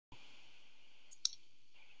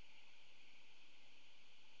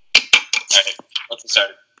Alright, let's get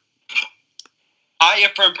started. I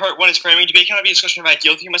affirm part 1 is framing. Debate cannot be a discussion of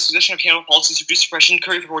ideal 3. Must discussion of handle policies, reduce suppression,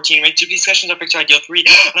 curry for 14, right? 2 discussions are fixed to ideal 3.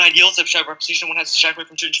 On ideals of shadow representation, one has to shy away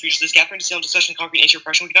from certain species. This gathering is discussion, concrete nature,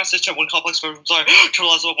 oppression. We cannot sit one complex forms are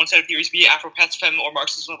total as well. One set of theories, be it Afro-Pets, Fem, or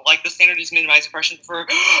Marxism. Like the standard is minimize oppression for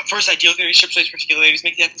first ideal theory, strip slaves particularities,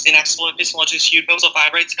 make the ethics inaccessible, and epistemology skewed, bills of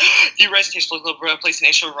five rights, theorize and takes political place in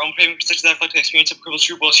ancient Rome, framing perspectives that reflect the experience of criminal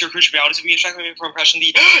true bull, sheer crucial realities. If we extract from oppression,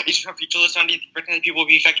 the ancient from futureless, not the people will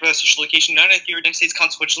be affected by the social location, not a theory, United States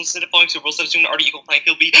consequential. Instead of following to rules that assume an already equal playing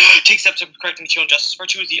field, we take steps to correct material injustice. Part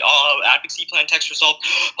 2 is the advocacy plan text resolve.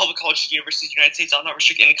 Public colleges, universities, United States ought not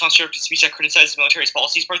restrict any constructive speech that criticizes the military's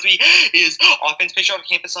policies. Part 3 is offense. Patriotic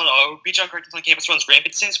correctness on campus runs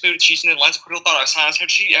rampant. Since we would cheese and lines of critical thought are silenced.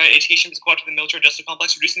 Education is equal to the military industrial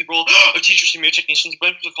complex, reducing the role of teachers and mere technicians.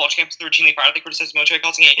 Blame of college campus that routinely fire. They criticize the military,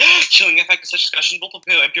 causing a chilling effect of such discussions. Multiple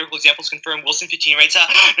empirical examples confirm. Wilson 15 writes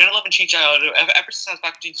 9/11 changed efforts to sound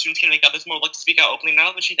back between students can make others more likely to speak out openly.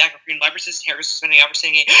 9/11 changed act of freedom. Library says Harris suspending out for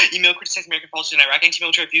saying a email criticized American policy in Iraq.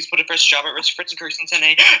 Anti-military views put a fresh job at risk. Fritz and Kirsten sent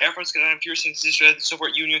a Air Force got on fewer sentences to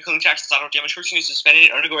support union killing taxes auto damage. Kirsten is suspended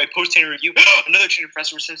and undergo a post-tenure review. Another trained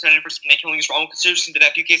professor was suspended for spinning killing is wrong. Considers into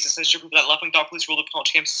that few cases censorship that left-wing thought police ruled of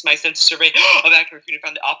college campuses. My extensive survey of active freedom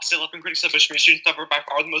found the opposite. Left-wing critics of Bush students suffer by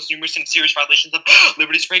far the most numerous and serious violations of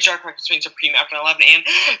liberties. Patriarch constraints supreme after 9/11, and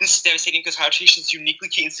this is devastating because higher education is uniquely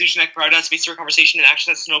key institution that provides space for conversation and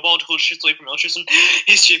action that snowball until it shifts away from militarism.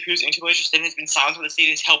 History appears intellectual state has been silenced when the state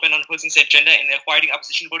is hell-bent on opposing its agenda, and the acquiring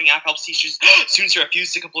opposition voting app helps teachers students to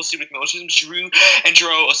refuse to complicit with militarism. Giroux and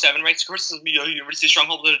Giroux 07 writes, courses of university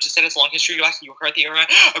stronghold that just its long history, last McCarthy era,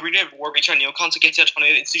 a reading of war based on neocons against the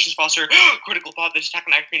autonomy of institutions foster critical thought that attack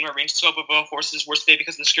on active range scope of forces worse today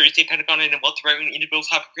because of the security state, Pentagon, and wealth right-wing individuals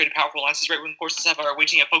have created powerful alliances. Right-wing forces have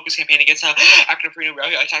waging a focused campaign against active freedom,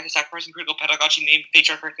 attackers, sacrificing critical pedagogy, named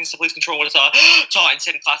patriarch correctness to police control what is taught and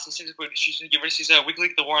said in classes, universities weekly,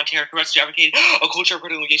 the war on terror, corrects to advocate a culture of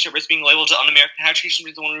critical engagement, risk being labeled as un-American. Higher education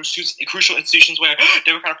is the one who chooses crucial institutions where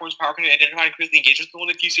democratic forms of power can identify and critically engage with. The one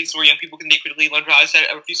of the few states where young people can think critically, learn values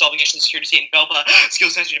that refuse obligations to security state, and develop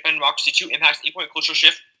skills necessary to defend democracy. 2 impacts the 8-point cultural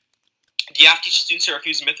shift. You have to teach students to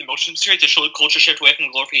refuse myth and emotions to create a culture shift away from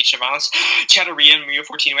the glorification of violence. Chatteria and Maria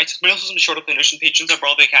 14 writes, Middleism is short of the notion patrons of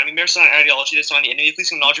the academy. There's an ideology that's on the enemy,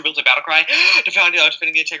 policing knowledge builds a battle cry. Defending the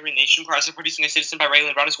integrity of the nation, requires of producing a citizen by writing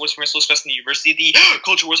about his voice from expressed in the university. The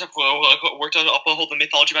culture wars have worked to uphold the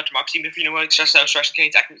mythology about democracy. If you know what express abstraction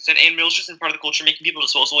contains activism and militarism part of the culture, making people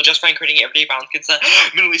disposable, justifying creating everyday violence against the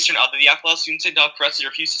Middle Eastern other. The Akhlal students and press to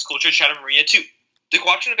refuse this culture. Chatter Maria 2. The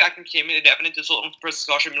cooption of active became an evident result of the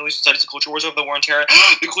scholarship of Middle Eastern studies of culture wars over the war on terror.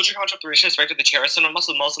 The culture concept of the racial aspect of the terrorists and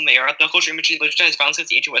Muslim the era. The culture imagery literature has violence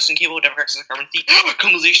against the ancient Western capable of democratic government. The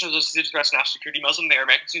criminalization of those threats to national security. Muslim the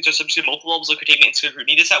American students are subject to multiple levels of containment and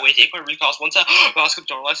scrutiny. This that way, 8-point recalls once a violence could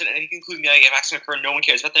generalize and anything including the vaccine occur, no one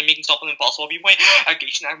cares about them, making self-fulfilling impossible. Viewpoint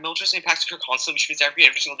aggregation of military impacts occur constantly, which means every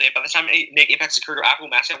single day. By the time impacts occur, Apple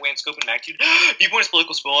mass way and scope and magnitude. Viewpoint is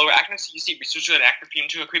political spillover. Activists use state research and active freedom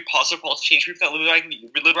to create positive policy change proof that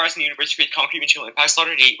liberalizing the university create concrete material impacts.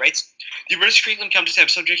 Slaughter 8 writes, the university curriculum comes to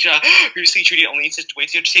have subject previously treated only in such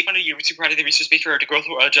ways to take on the university provided the research space for the growth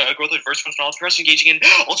of diverse forms of knowledge. For us engaging in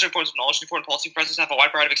alternate forms of knowledge and foreign policy, presence have a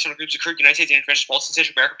wide variety of external groups occur. United States and international policy in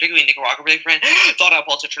Central America, particularly in Nicaragua, really friend thought out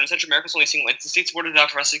policy in Central America is only a single instance. States supported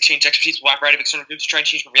enough for us to exchange expertise with a wide variety of external groups to try and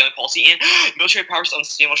change prevailing policy, and military powers is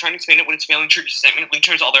unsustainable. Trying to expand it when it's failing triggers resentment. League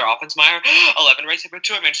turns all their offense. Meyer 11 writes, but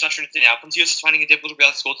 2 mentioned not sure the outcomes. U.S. is finding it difficult to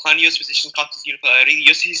realize goals. Clan U.S. positions constitute unipolarity. The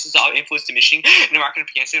U.S. is influence diminishing in Iraq and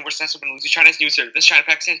Afghanistan, where Stats have been losing. China's new service. China,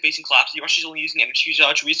 Pakistan is facing collapse. The US is only using energy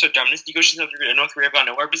to restart dominance. Negotiations of North Korea have gone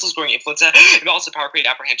nowhere. Business growing influence. Imbalance of power create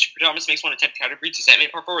apprehension. Predominance makes one attempt to counter-breed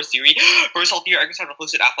resentment. Part 4 is theory. First, healthier arguments have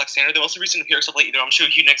implicit affleck standard. There are also recent empirics of late either. I'm sure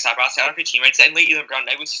huge next eyebrows out of 15 rights and late either brown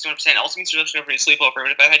egg with 61% also means reduction of sleep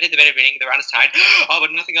affirmative. But I did the debating the round is tied.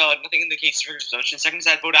 But nothing in the case triggers presumption. Second is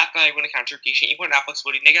that vote after I win a counter-gation. Equal and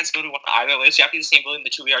afflexibility. Negative go to what the either is. You have to be the same building the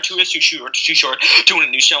 2 are. 2 is too short to win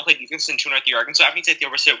a new shell play defense and 2 are the argument. So I mean the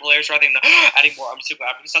reciprocal layers rather than adding more reciprocal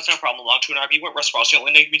arguments. That's not a problem. Long 2 and RB went reciprocal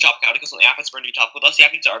and they can be top count because only affects burn to be top with us. The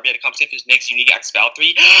affects RB at a concept is next unique X value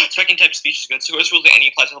 3. Specking type of speech is good. So first rule that any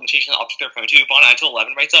applies to limitation of object they're referring to. Bond 9 to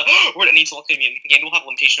 11 writes word any selected meaning again will have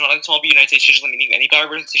limitation on it. Small B United States usually meaning any power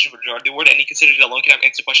representation for the word any considered alone can have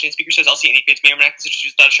answer question. Speaker says LC any fates may or may not consider to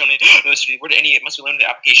use that shown in no word any it must be limited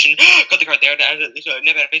application. Cut the card there.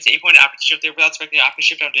 Never benefits 8-point application shift there without expecting the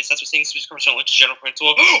application shift on this. That's what saying speech comes from which is general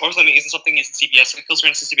principle, or something isn't something isn't CBS. It kills, for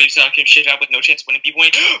instance, debates can shift out with no chance of winning. B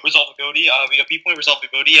point resolvability. We have B point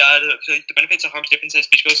resolvability. The benefits and harms difference in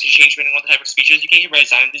speech goes to change depending on the type of speeches. You can't hear by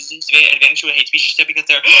design. This is advantage to a hate speech instead because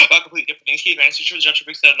they're completely different things. Key advantage to rejection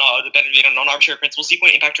because they're not the benefit of non-arbitrary principles. C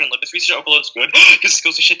point impact on limits. Research overload is good because it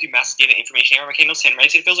goes to shift through massive data information. Error McCandless 10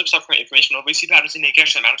 rights. It feels like stuff for information. Nobody see patterns in nature.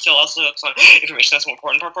 The amount of still also on information that's more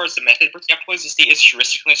important. Part four is the method. First, you have to place the state is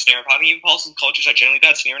heuristically a snare. Having policies and cultures are generally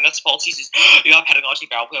bad. Scenario nuts policies is you have pedagogically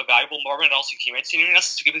valuable, morbid, and also human. Scenario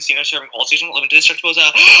nuts is to give the scenario serving policies and limited destructive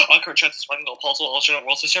current trends is running the pulse alternate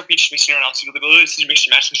world system. Each scenario nuts the ability to make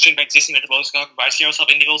match constrained by existing metabolics by scenarios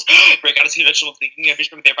help individuals break out of conventional thinking and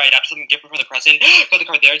vision, thereby adapt to something different from the present. Got the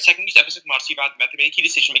card there. Second, use episode commodity about the method. Make key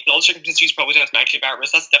decision making. All circumstances use probably as magnitude about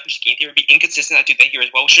risk. That's the definition of game theory. Be inconsistent. I do that here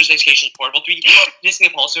as well. Which is education is portable. 3, missing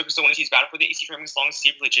the policy focus. So when it's bad for the AC framing as long as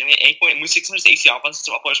it's legitimate. A point, move 600 AC offense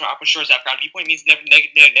to uploaders from upper shores that ground. B point means never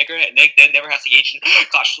never has to gauge and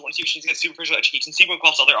clashes one institutions get superficial education. C point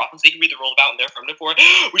calls other offense. They can read the role about and their affirmative for.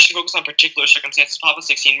 We should focus on particular circumstances. Papa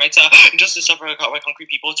 16 writes injustice suffered by concrete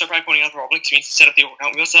people. Start by pointing out the problem experience instead of the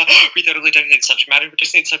overcount. We also pre-theoretically designated subject matter,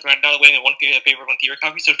 participate in subject matter, not away in one favor of one theory.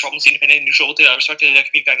 Concrete so problems independent and neutral to respect to the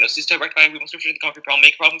computer diagnosis. To rectify, we must refer to the concrete problem,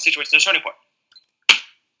 make a problem situation their starting point.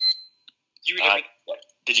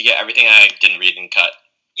 Did you get everything I didn't read and cut?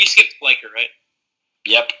 You skipped Fliker, right?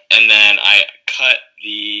 Yep, and then I cut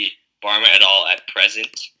the Barmer et al. At present.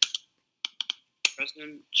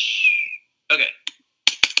 Present. Okay.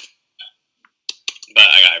 But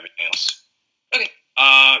I got everything else. Okay.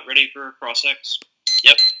 Ready for cross-X?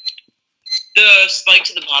 Yep. The spikes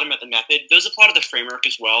at the bottom at the method, those apply to the framework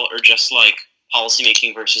as well, or just like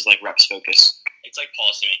policymaking versus like reps focus? It's like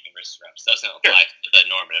policymaking versus reps. Doesn't apply to the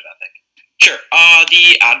normative ethic. Sure.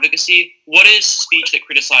 The advocacy, what is speech that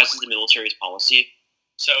criticizes the military's policy?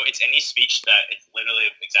 So it's any speech that, it's literally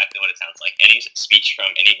exactly what it sounds like. Any speech from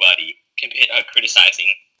anybody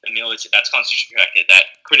criticizing the military, that's constitutionally protected, that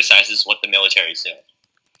criticizes what the military is doing.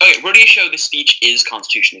 Okay, where do you show the speech is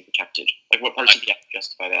constitutionally protected? Like, what parts of the act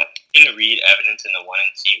justify that? In the read evidence in the 1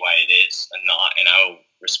 and see why it is and not, and I will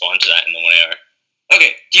respond to that in the 1AR.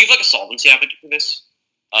 Okay, do you have like a solvency advocate for this?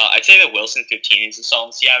 I'd say that Wilson 15 is a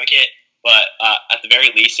solvency advocate, but at the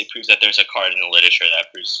very least, it proves that there's a card in the literature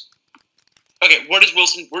that proves. Okay, where does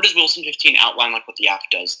Wilson 15 outline like what the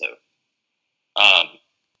act does though?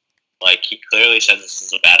 Like he clearly says this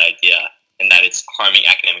is a bad idea and that it's harming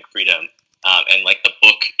academic freedom. And like the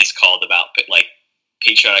book is called about like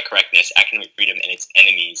patriotic correctness, academic freedom, and its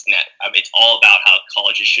enemies, and that it's all about how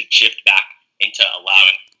colleges should shift back into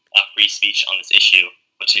allowing free speech on this issue,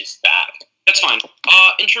 which is bad. That's fine.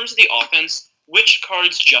 In terms of the offense, which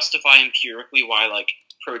cards justify empirically why like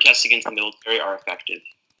protests against the military are effective?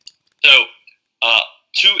 So,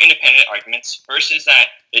 two independent arguments. First is that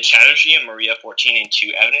the Chatterjee and Maria 14 and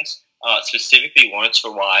 2 evidence specifically warrants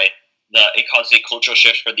for why it causes a cultural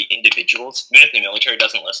shift for the individuals, even if the military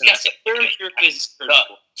doesn't listen. Yes,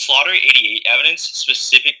 the Slaughter 88 evidence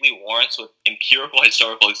specifically warrants with empirical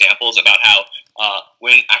historical examples about how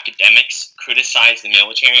when academics criticize the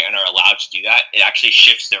military and are allowed to do that, it actually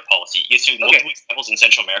shifts their policy. It gives you multiple examples in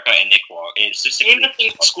Central America and Nicaragua. It's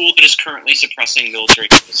specifically a school that is currently suppressing military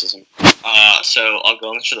criticism. So I'll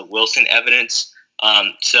go into the Wilson evidence.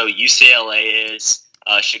 So UCLA is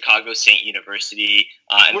Chicago State University,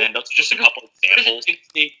 and then those are just a couple examples.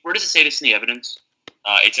 Where does it say this in the evidence?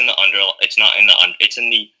 It's in the It's in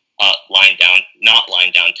the line down, not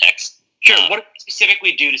line down text. Sure. What do they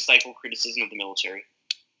specifically do to stifle criticism of the military?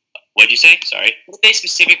 What did you say? Sorry. What do they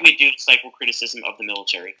specifically do to stifle criticism of the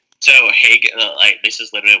military? So this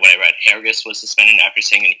is literally what I read. Hargis was suspended after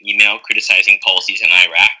saying an email criticizing policies in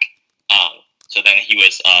Iraq. So then he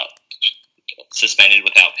was suspended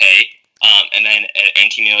without pay. And then an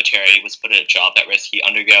anti-military was put at a job at risk. He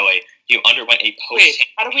underwent a post. Wait,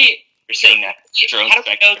 how do we? You're saying that drone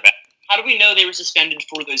how do we know they were suspended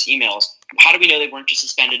for those emails? How do we know they weren't just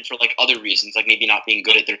suspended for like other reasons, like maybe not being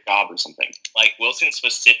good at their job or something? Like Wilson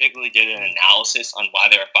specifically did an analysis on why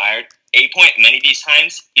they were fired. Many of these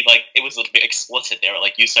times, it was explicit. They were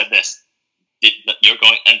like, "You said this. You're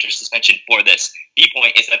going under suspension for this." B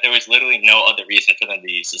point is that there was literally no other reason for them to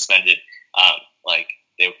be suspended.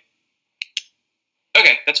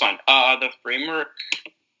 Okay, that's fine. The framework,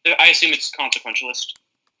 I assume it's consequentialist?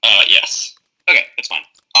 Yes. Okay, that's fine.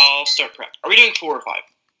 I'll start prep. Are we doing 4 or 5?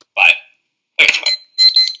 5. Okay,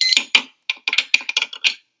 5.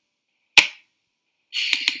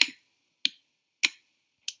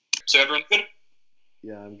 So everyone good?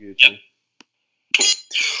 Yeah, I'm good. Yep.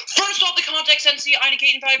 First off, the Context NC, I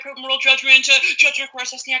negate and value probe moral judgment. Judge requires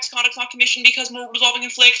testing acts conduct not commission because moral resolving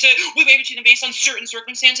conflict. We weigh between them based on certain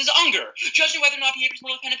circumstances. Unger. Judging whether or not behavior is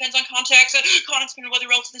moral dependent depends on context. Context dependent whether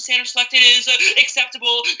relative to the standard selected is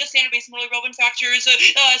acceptable. The standard based on morally relevant factors.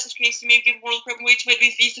 In such case, you may give moral appropriate weight to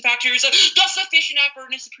these factors. Thus, sufficient effort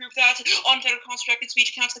is to prove that unfettered constructed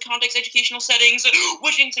speech accounts the context educational settings,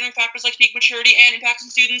 which consider factors like speech maturity and impacts on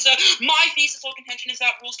students. My thesis or contention is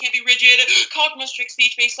that rules can't be rigid. College must restrict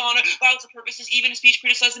speech based on violence of purposes. Even if speech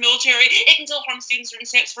criticizes the military, it can still harm students.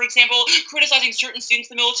 For example, criticizing certain students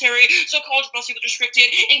in the military. So college must be restricted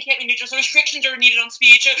and can't be neutral. So restrictions are needed on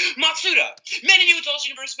speech. Matsuda. Many new adults at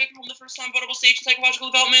university may perform the first time vulnerable stage in psychological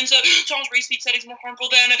development. Sometimes race speech settings more harmful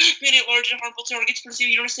than community at large and harmful to targets perceived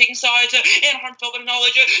university taking sides and harmful development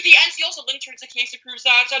knowledge. The NC also linked towards a case that proves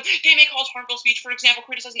that they may cause harmful speech, for example,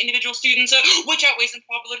 criticizing individual students, which outweighs the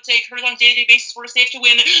probability to take hurt on a day-to-day basis for a safe to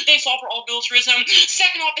win. They solve for all militarism.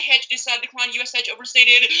 Second off the hedge, decide decline. U.S. hedge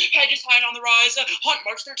overstated. Hedge is high on the rise. Hunt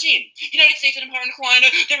March 13. United States and Empire in decline.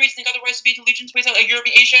 Their reason think otherwise to be allegiance ways out like Europe,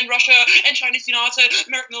 Asia, and Russia, and China's do not.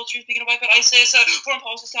 American military is beginning to wipe out ISIS. Foreign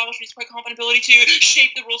policy establishment is quite confident ability to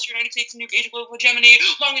shape the rules for the United States and nuke age of global hegemony.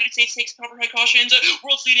 Long United States takes proper precautions.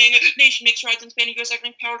 World's leading nation makes strides in expanding U.S.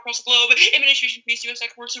 economic power across the globe. Administration increased U.S.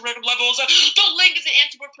 exports to record levels. The link is the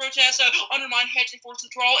anti-war protests. Undermine hedge and force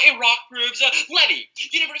withdrawal. Iraq proves. Levy.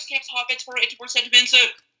 University campus hotbeds for anti-war sentiments.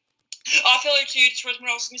 Failure to destroy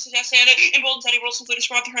morale success and emboldens anti-world simply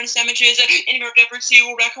describe the horrendous damages in American efforts to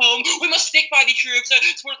roll back home. We must stick by the troops,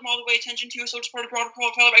 support them all the way, attention to a sort of part of broader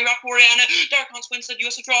profile of Iraq war and dire consequences of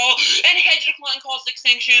U.S. withdrawal, and hedge decline causes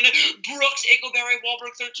extinction. Brooks, Ecoberry,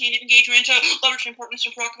 Wahlberg, 13, engagement, leverage importance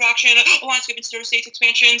and proactive action, alliance with state states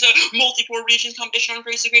expansions, multi-pore regions, competition on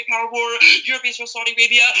race of great power war, Europe, Israel, Saudi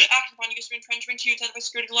Arabia, action upon U.S. entrenchment to identify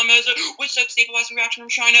security dilemmas, which stabilizing reaction from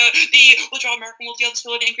China, the withdrawal of American multi-other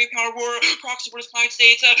stability and great power war, proxy wars, climate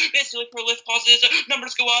states, basically pro-lift causes,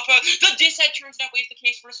 numbers go up. The dishead turns out ways the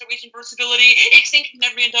case for restoration versatility. Extinction can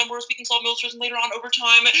never be undone, whereas we can solve militarism later on over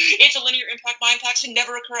time. It's a linear impact. My impact should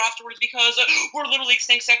never occur afterwards because we're literally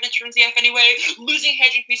extinct. Second, it turns the F anyway. Losing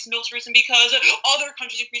hedge increases militarism because other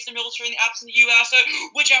countries increase the military in the absence of the U.S.,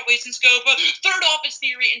 which outweighs in scope. Third off is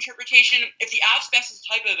theory interpretation. If the app specifies the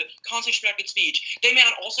type of context-directed speech, they may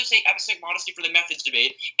not also say epistemic modesty for the methods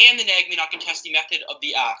debate, and the neg may not contest the method of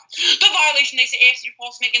the act. The violation, they say AFC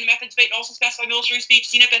false making the methods debate and also specify military speech.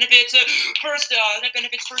 See net benefits. Net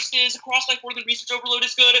benefits first is cross-life more than research overload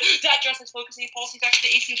is good. That just is focusing policy facts to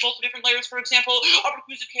the AC with multiple different layers. For example,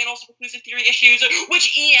 preclusive K and also preclusive theory issues,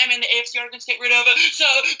 which EM and the AFC arguments get rid of. So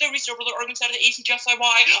the research overload arguments out of the AC justify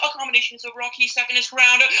why a combination is overall key. Second is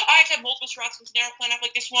ground. I have to have multiple strats in this narrow plan app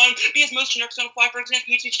like this one because most generics don't apply. For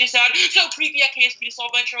example, HH just out. So pre-via KSP to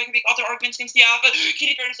solve by ensuring I can make other arguments against the app.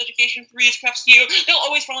 Key to fairness education. 3 is prep skew. They'll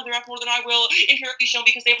always follow their app more than I will. Empirically shown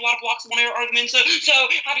because they have a lot of blocks of one-layer arguments. So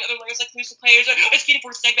having other layers like exclusive players is key to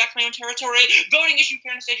force snag back my own territory. Voting issue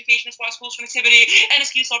fairness education is why schools connectivity and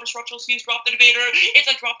is key to solve structural issues. Drop the debater. It's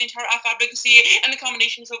like drop the entire app advocacy and the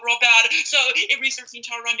combination is overall bad. So it researches the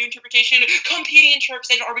entire round interpretation. Competing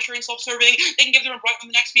interprets and arbitrary and self-serving. They can give their own bright on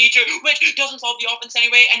the next speech, which doesn't solve the offense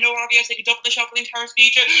anyway, and no RBS, they can double the shot for the entire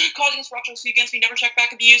speech, causing structural issue against me, never check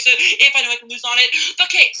back abuse if I know I can lose on it. The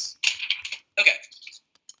case. Okay.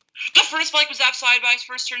 The first bike was app side-bys,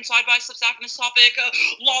 first turn side-by, slips app on this topic.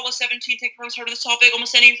 Lawless 17, take first heart of this topic,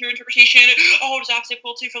 almost any through interpretation. Holders apps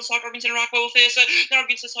equal to for the stock arguments interact well with this. Then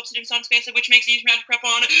arguments is substantive, it's non-expansive, which makes it easier to prep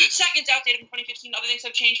on. Second's outdated from 2015, other things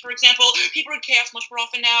have changed. For example, people read chaos much more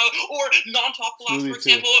often now, or non-topical apps, for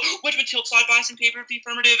example, which would tilt side-bys in favor of the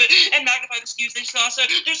affirmative and magnify the skews they saw. So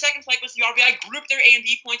their second flight was the RBI grouped their A and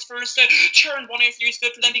B points first. Turn 1 and 3 is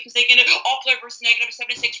good for them because they can apply versus negative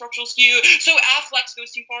 7 to 6 structural skew. So afflex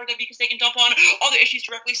goes too far because they can dump on other issues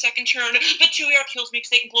directly. Second turn, the 2AR kills me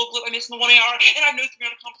because they can global it by missing the 1AR, and I have no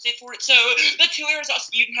 3 to compensate for it. So the 2AR is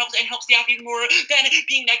skewed and helps the app even more than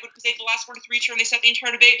being negative because they have the last 4 to 3 turn, they set the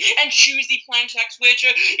entire debate and choose the plan text, which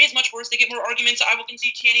is much worse. They get more arguments. I will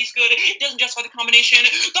concede TNE is good. It doesn't justify the combination.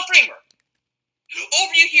 The framework.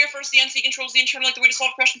 Overview here, first, the NC controls the internal, like the way to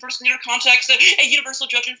solve a question, first, consider context. A universal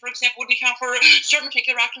judgment, for example, wouldn't account for certain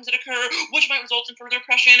particular actions that occur, which might result in further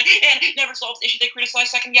oppression, and never solves the issue they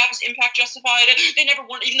criticize. Second, the app is impact justified. They never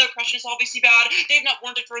warned, even though oppression is obviously bad, they've not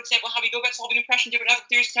warranted, for example, how we go about solving oppression, different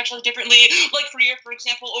ethical theories contextually differently, like Freer, for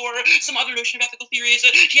example, or some other notion of ethical theories.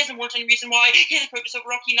 He hasn't warranted any reason why his approach is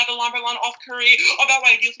overall key, neither line by line off Curry, about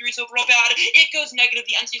why ideal theory is overall bad. It goes negative.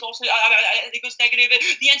 The NC is also, it goes negative.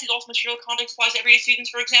 The NC's also material context applies everyday students,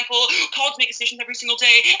 for example. Colleges make decisions every single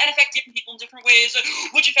day and affect different people in different ways,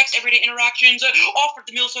 which affects everyday interactions. Offered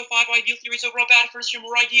the Middle 5 ideal theory is overall bad, first year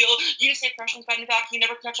more ideal. You just say oppression is bad in a vacuum,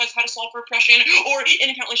 never contextualize how to solve for oppression, or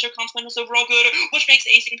independently show consequences overall good, which makes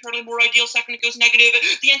the async comparatively more ideal. Second, it goes negative.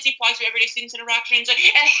 The NC applies to everyday students' interactions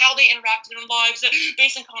and how they interact in their lives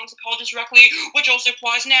based on context of colleges directly, which also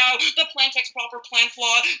applies now. The plan text proper, plan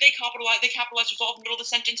flaw. They capitalize resolve in the middle of the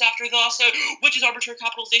sentence after thus, which is arbitrary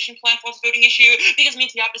capitalization. Plan flaw is a voting issue because it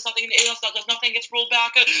means the app does nothing and the ALS does nothing, gets rolled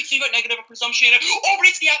back. So you got negative presumption.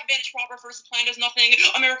 Overrates the app advantage proper. First, the plan does nothing.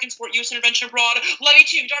 American support U.S. intervention abroad. Levy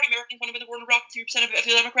 2. Majority Americans want to win the war in Iraq. 3% of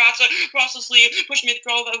the Democrats processlessly push me to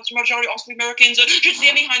withdrawal of majority also Americans should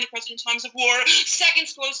stand behind the president in times of war. Second,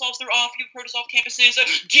 school solves their off-field protest off campuses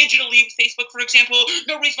digitally with Facebook, for example.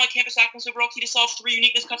 No reason why campus actions overall key to solve 3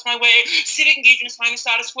 uniqueness cuts my way. Civic engagement is finding the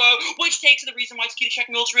status quo, which takes to the reason why it's key to check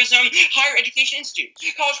militarism. Higher Education Institute.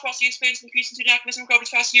 College across the U.S. experienced increase in student activism over the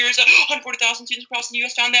past years. 140,000 students across the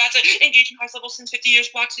U.S. found that engaging highest levels since 50 years.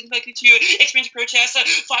 Black students likely to experience protests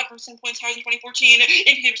 5 percentage points higher than 2014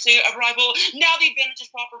 in percent of arrival. Now the advantage is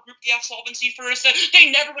proper group the F solvency first.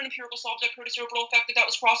 They never went empirical solves that protest overall effect that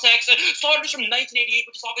was process. Starters from 1988,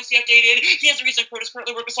 which is obviously outdated. He has a reason protests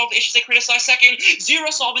currently work to solve the issues they criticize. Second, zero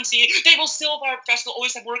solvency. They will still, if our professional,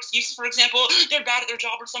 always have more excuses. For example, they're bad at their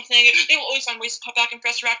job or something. They will always find ways to cut back and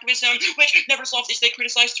press their activism, which never solves the issues they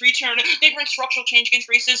criticize. 3 turn. They bring structural change against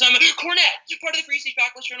racism. Cornett, part of the free speech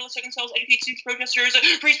backlash journalist second sells educate students protesters.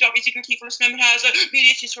 Free speech obviously critique First Amendment has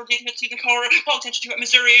media to sort of data to the car. Call attention to at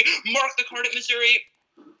Missouri. Mark the card at Missouri.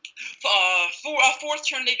 Fourth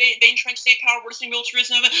term, they entrench state power, worsening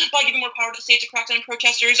militarism by giving more power to the state to crack down on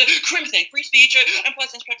protesters. Crimson, free speech, and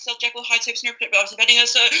President Jekyll hides hopes near preventing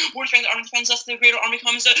us. War strength, the army defends us, the greater army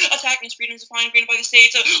comes, attacking its freedoms defined, granted by the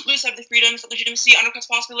state. Lose sight of the freedoms, legitimacy, undercuts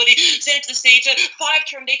possibility, send it to the state. 5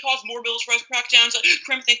 term, they cause more militarized crackdowns.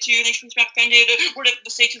 Crimson, 2, nations back offended, word of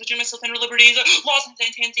the state to legitimize self-defend religions. Laws and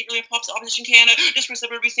state really pops the opposition can disperse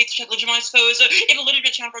liberty states to legitimize foes. If a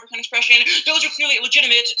legitimate channel for every kind of expression, those are clearly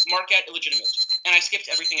illegitimate. Mark at illegitimate. And I skipped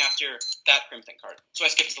everything after that Crimson card. So I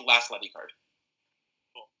skipped the last Levy card.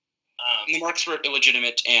 Cool. And the marks were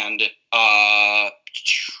illegitimate and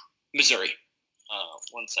Missouri.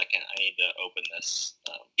 1 second. I need to open this.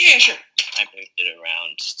 Yeah, sure. I moved it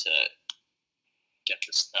around to get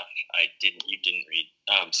the stuff you didn't read.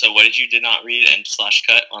 So what did not read and slash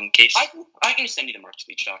cut on case? I can send you the mark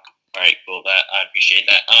speech doc. Alright, cool. I appreciate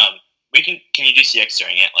that. Can you do CX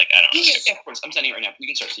during it? Like, I don't know. Yeah, of course. I'm sending it right now. We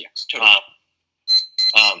can start CX. Totally.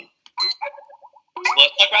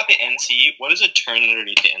 Let's talk about the NC. What is a turn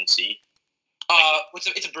underneath the NC?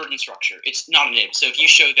 It's a burden structure. It's not a nib. So if you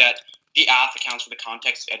show that the AF accounts for the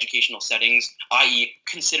context of educational settings, i.e.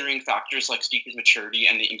 considering factors like speakers' maturity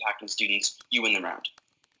and the impact on students, you win the round.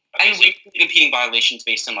 Okay, and we competing violations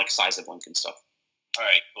based on like size of link and stuff.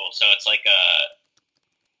 Alright, cool. So it's like a...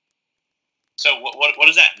 So what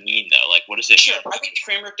does that mean, though? Like, what is it? Sure, I think the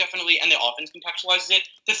framework definitely, and the offense contextualizes it.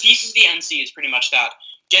 The thesis of the NC is pretty much that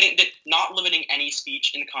not limiting any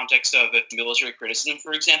speech in the context of military criticism,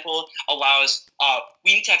 for example, allows,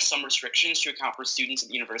 we need to have some restrictions to account for students at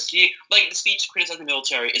the university. Like, the speech criticizing the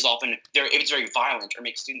military is often, if it's very violent or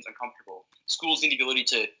makes students uncomfortable, schools need the ability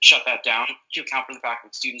to shut that down to account for the fact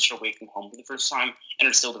that students are away from home for the first time and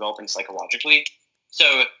are still developing psychologically.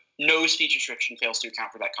 So, no speech restriction fails to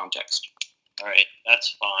account for that context. All right,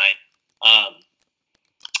 that's fine.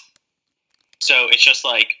 So it's just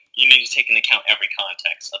like you need to take into account every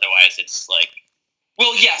context. Otherwise, it's like...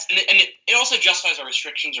 Well, yes, and it also justifies our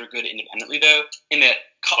restrictions are good independently, though, in that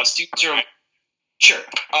students are... Sure.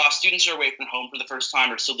 Students are away from home for the first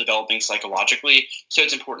time or still developing psychologically, so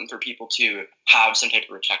it's important for people to have some type of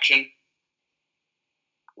protection.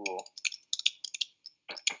 Cool.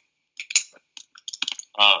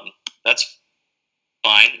 That's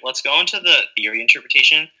fine. Let's go into the theory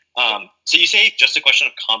interpretation. So you say just a question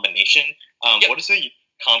of combination. Yep. What is the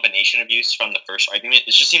combination of use from the first argument?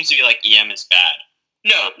 It just seems to be like EM is bad.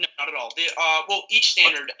 No, not at all. Well, each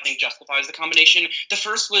standard, I think, justifies the combination. The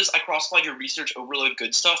first was I cross-applied your research overload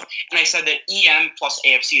good stuff, and I said that EM plus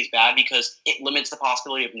AFC is bad because it limits the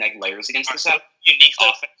possibility of neg layers against the set. Unique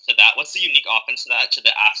offense to that? What's the unique offense to that, to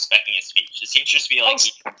the aspecting a speech? It seems just to be like...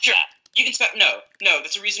 Sure. You can no.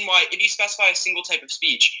 That's the reason why if you specify a single type of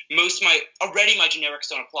speech, my generics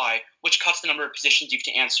don't apply, which cuts the number of positions you have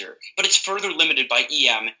to answer. But it's further limited by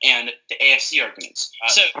EM and the AFC arguments.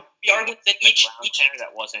 So the argument that each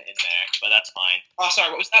that wasn't in there, but that's fine. Sorry,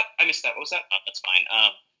 what was that? I missed that. What was that? That's fine.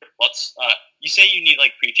 You say you need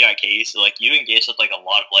like pre-PIK, so like you engage with like a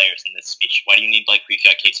lot of layers in this speech. Why do you need like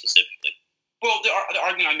pre-PIK specifically? Well, the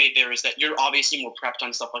argument I made there is that you're obviously more prepped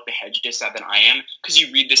on stuff like the hedge dissat than I am, because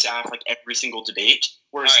you read this AF like every single debate,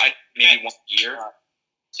 whereas I maybe once a year.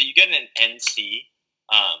 So you get an NC,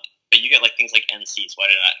 but you get like things like NCs. Why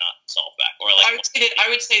did that not solve back? Or like I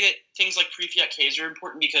would say that things like pre-fiat Ks are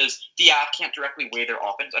important because the AF can't directly weigh their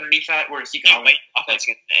offense underneath that, whereas you can weigh offense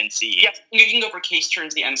against the NC. Yeah, you can go for case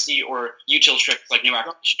turns the NC or util tricks like new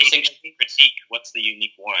acquisition. Critique. What's the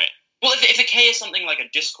unique warrant? Well, if a K is something like a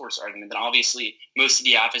discourse argument, then obviously most of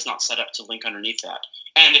the AF is not set up to link underneath that.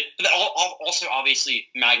 And that also obviously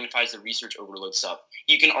magnifies the research overload stuff.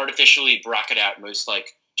 You can artificially bracket out most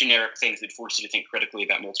like generic things that force you to think critically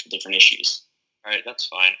about multiple different issues. All right, that's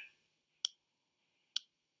fine.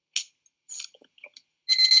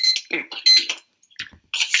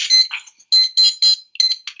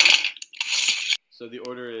 So the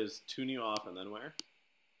order is tune you off and then where?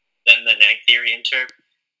 Then the neg theory interp,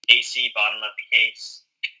 AC bottom of the case,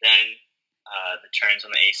 then the turns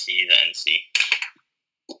on the AC, the NC.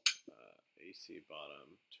 AC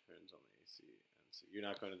bottom, turns on the AC, NC. You're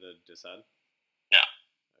not going to the dissad? No.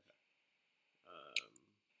 Okay.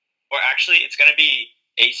 Or actually, it's going to be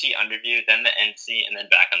AC underview, then the NC, and then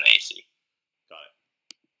back on the AC. Got it.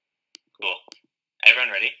 Cool.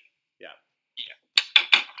 Everyone ready? Yeah. Yeah.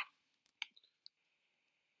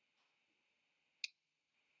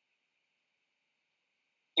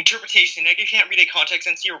 Interpretation. Neg, you can't read a context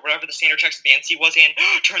NC or whatever the standard text of the NC was and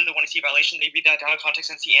turn the 1C violation. They read that down to context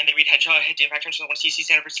NC and they read head impact turns to the 1C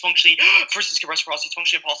standard versus functionally versus reciprocity. It's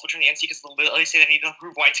functionally impossible to turn the NC because they say that they need to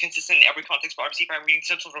prove why it's consistent in every context. But obviously, by reading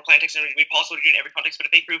central for plan text, and it would be possible to do in every context. But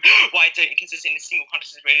if they prove why it's inconsistent in a single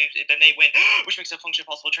context, then they win, which makes it functionally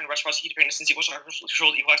possible to turn reciprocity dependent since equal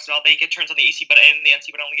control equals to all. They get turns on the AC, but in the NC,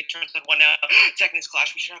 but only get turns on one second is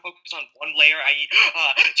clash. We should have focus on one layer, i.e.,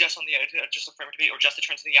 just on the just the framework debate or just the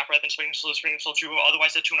turns to the app rather than spring themselves through.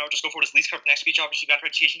 Otherwise, the 2 hour just go forward as least covered next speech. Obviously, bad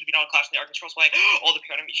reputation to be not clash in the arguments cross why all the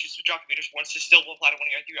paradigm issues with job debaters once to still will apply to 1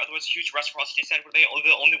 year theory. Otherwise, a huge reciprocity set where they are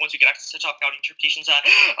the only ones who get access to top value interpretations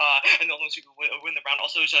and the only ones who win the round.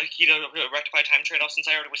 Also, it's key to rectify time trade off since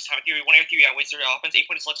I already was time theory. 1 year theory outweighs their offense. 8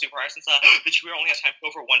 point is selective prior since the 2 year only has time to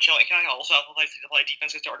go for one shell. It can also apply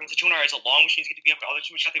defense because the arguments. The 2 hour is a long, which means it can be up to other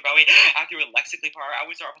 2 which have to evaluate accurate lexically prior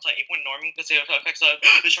outweighs their offense 8 point norming because it affects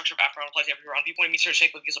the structure of background applies every round. B point means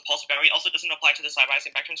shape because of pulse value. Also doesn't apply to the side bias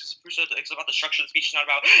impact turns because it's about the structure of the speech, not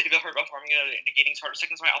about if it hurt about farming negating harder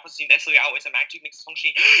seconds. My alpha scene necessarily outweighs the magnitude makes it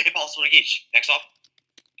functionally impossible to gauge. Next off.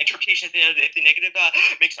 Interpretation. If the negative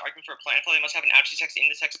makes an argument for a plan flaw, they must have an absence text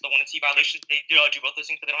in the text of the 1 and C violation. They do both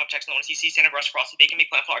those things, but they don't have text in the 1 and C standard reciprocity. They can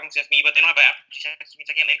make plan flaw arguments against me, but they don't have an absence text. It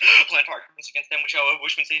means I can't make plan flaw arguments against them,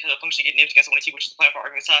 which means they functionally get nibs against the 1 and C, which is the plan flaw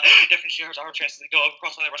arguments. Definitely has our chances to go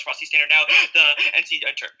across on the reciprocity standard. Now the NC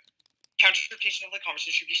counter-interpretation of the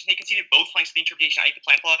conversation distribution. They conceded both flanks of the interpretation, i.e. the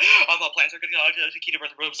plan flaw of plans are good to key to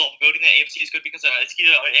result voting. The AFC is good because it's key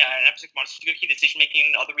to an episodic modesty, good key to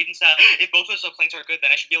decision-making and other reasons. If both those flanks are good,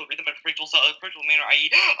 then I should be able to read them in a predictable manner,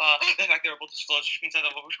 i.e. the fact they are both disclosed, which means that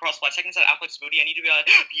cross-fly seconds at athletic stability, I need to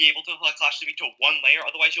be able to clash the beat to one layer,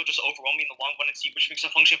 otherwise you'll just overwhelm me in the long 1 and C, which makes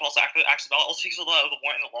a function false acts about. Also takes the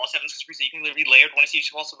warrant in the law 7 because you can read layered 1 and C,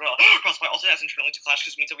 which also cross-fly also has internally to clash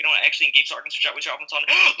because it means that we don't actually engage the arguments which are on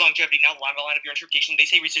longevity. Now the line by line of your interpretation, they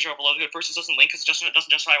say research overload. At first, it doesn't link because it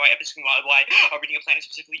doesn't justify why reading a plan is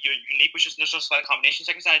specifically unique, which doesn't justify the combination.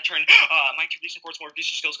 Second side, I turn my interpretation towards more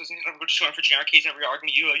research skills because I'm going to show for generic case every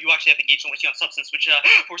argument. You actually have to engage on substance, which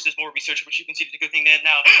forces more research, which you consider a good thing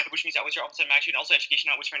now, which means that was your opposite magnitude and also education,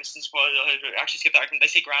 which for instance actually skip the argument. They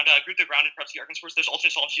say group the ground and perhaps the arguments first. There's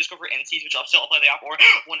alternate solutions. Just go for NCs, which still apply the app or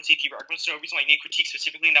 1 and C arguments. So reason why you need critique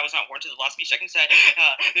specifically, and that was not warranted in the last speech. Second set,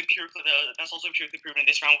 that's also empirically proven in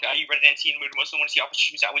this round. You read an NC and moved most of the 1 and C opposite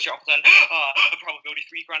choose that was your opposite a probability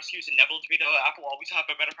free ground cues and Neville debate. Apple always have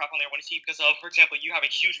a better prep on their 1 and C because for example, you have a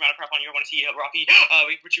huge amount of prep on your 1 and C. Rafi,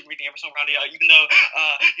 which you're reading every single round, even though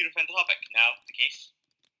you defend the topic. Now the case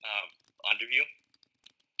underview.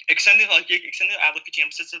 Extended ad-lib PTM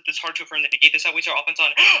says it's hard to affirm that negate this outweighs our offense on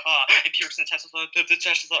empirics and tests of the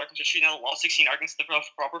tests of the arguments are treated now law 16 arguments the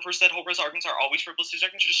proper first set whole res arguments are always frivolous. These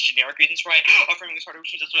arguments are just generic reasons for affirming this harder,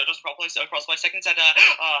 which means it doesn't cross by second set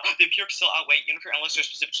the empirics still outweigh even if your analysts are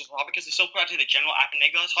specific to the topic because they still provide to the general app and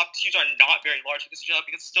negative topics used are not very large because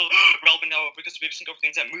it's still relevant now because we just go for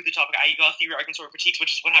things that move the topic, i.e. theory arguments or critiques,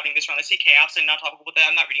 which is what happening this round. They say chaos and not topical, but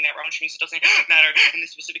I'm not reading that round, which means it doesn't matter in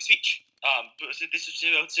this specific speech. This is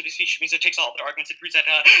specific speech means it takes all of the arguments and proves that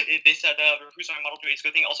they said proves my model is a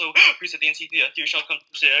good thing. Also proves that the NC theory shall come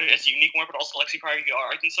as a unique one, but also Lexi prior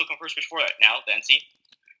arguments still come first before that. Now the NC.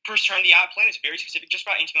 first term, the plan is very specific, just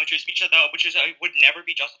about anti-military speech, which is would never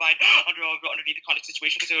be justified underneath the context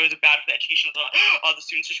situation because it was bad for the education of the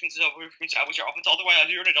students, which means which are offense. Otherwise,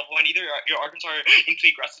 you're in a double line. Either your arguments are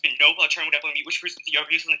incredibly aggressive and no term would definitely meet, which proves that your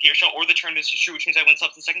views on the theory shell, or the term is true, which means I win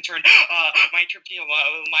subs in the second turn. My interpretation of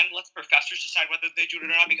mine lets professors decide whether they do it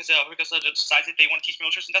or not because it decides if they want to teach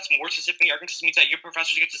militarism. That's more specific than the arguments. This means that your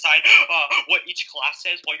professors get to decide what each class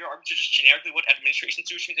says, while your arguments are just generically what administration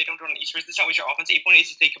do, which means they don't do it on each race. This is how your offense 8 point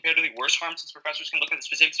is they comparatively worse harm since professors can look at the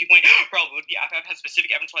specific viewpoint. Probability FF has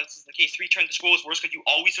specific evidence why this is the case. 3 turn the school is worse because you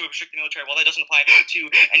always restrict the military. Well, that doesn't apply to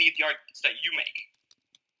any of the arguments that you make.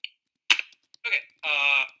 Okay,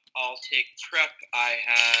 I'll take prep. I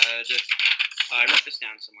wrote this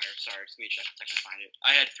down somewhere. Sorry, just let me check if I can find it.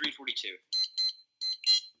 I had 342.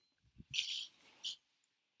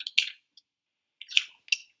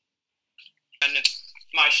 And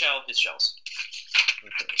my shell, his shells.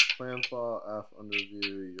 Okay. Plan flaw, F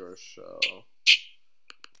underview, your shell.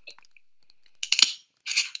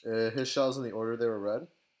 His shells in the order they were read?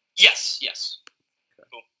 Yes. Okay.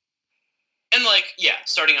 Cool. And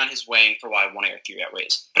starting on his weighing for why one air theory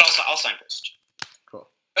outweighs. But I'll signpost. Cool.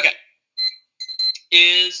 Okay.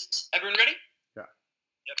 Is everyone ready? Yeah.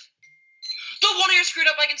 Yep. The one air screwed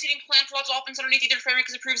up by conceding plan flaw's offense underneath either framing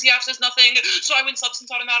because it proves the app says nothing. So I win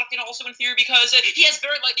substance automatically and also in theory because he has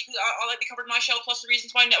very lightly covered my shell plus the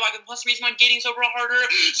reasons why gating is overall harder.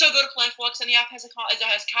 So go to plan flux and the app has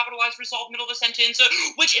capitalized resolved middle of a sentence,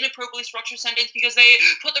 which inappropriately structures sentence because they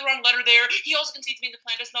put the wrong letter there. He also concedes to me the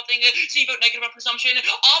plan does nothing, so you vote negative on presumption.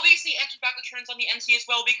 Obviously enters back the turns on the NC as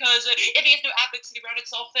well because if he has no advocacy around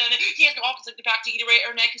itself, then he has no opposite to back to either way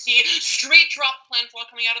or neg because he straight dropped plan flaw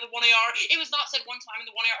coming out of the 1AR. It was not said one time in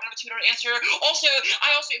the 1AR, I don't have a 2-hour answer. Also,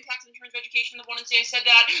 I also impacted in terms of education the 1NC. I said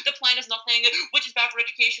that the plan does nothing, which is bad for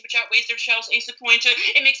education, which outweighs their shells. Ace of point.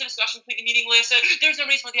 It makes the discussion completely meaningless. There's no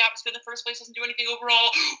reason why the atmosphere in the first place doesn't do anything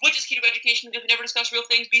overall, which is key to education because we never discuss real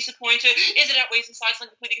things. B point is it outweighs and sides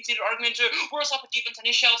like completely conceded argument. Worse off with defense on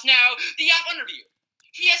his shells. Now, the app underview.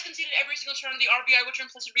 He has conceded every single turn of the RBI, which are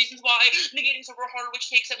implicit reasons why negating is over harder,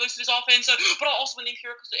 which takes at most of his offense. But I'll also win the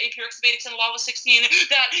empirics debate and law was 16.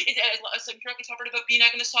 That is empirically tougher to vote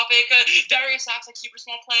BNAG on this topic. Various apps like super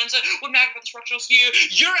small plans would magnify the structural skew.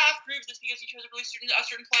 Your app proves this because he chose a really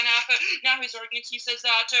certain plan app. Now his arguments, he says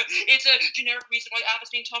that it's a generic reason why app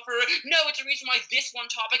is being tougher. No, it's a reason why this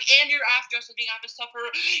one topic and your app just as being app is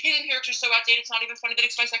tougher. His empirics are so outdated, it's not even funny that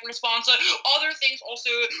it's my second response. Other things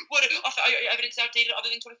also would evidence outdated. Other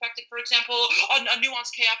things would affect it. For example, a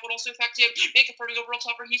nuanced KF would also affect it, make it further overall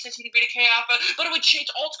tougher. He says he can read a KF, but it would change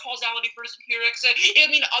alt causality for his empirics. It would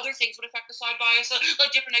mean other things would affect the side bias, like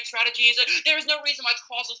different X strategies. There is no reason why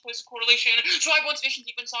causal is close to correlation. So I have one sufficient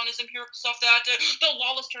defense on his empirical stuff that the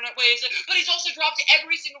lawless turn outweighs, but he's also dropped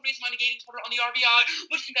every single reason why negating harder on the RBI,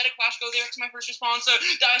 which is embedded clash go there to my first response.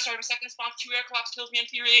 My second response, 2 air collapse kills me in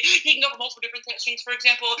theory. He can go for multiple different things. For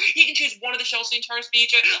example, he can choose one of the shells the entire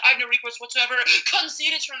speech. I have no recourse whatsoever.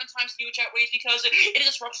 Conceded turn on time skew, which outweighs because it is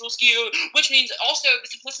a structural skew, which means also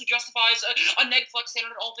this implicitly justifies a neg flex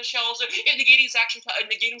standard on all of the shells. If negating is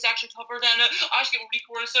actually tougher, then I should get more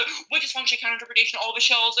recourse, which is function counter interpretation all of the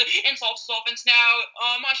shells and solves his offense.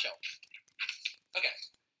 Now, my shell. Okay.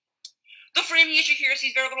 The framing issue here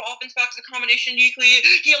sees very little offense back to the combination uniquely.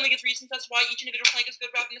 He only gets reasons that's why each individual plank is good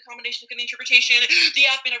rather than the combination of the interpretation. The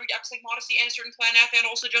app in every app like modesty and a certain plan app and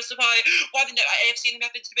also justify why the AFC and the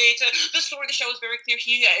methods debate. The story of the show is very clear.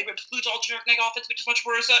 He excludes all generic neg offense, which is much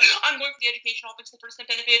worse. I'm going for the education offense, the first step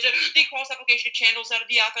benefit. The cross application of channels out of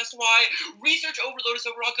the app as to why research overload is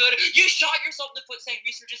overall good. You shot yourself in the foot saying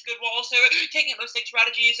research is good while also taking most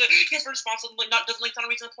strategies. His response doesn't link on a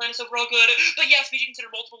reason the plan is overall good. But yes, we should consider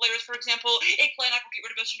multiple layers. For example, a plan app will get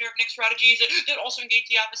rid of most generic neg strategies that also engage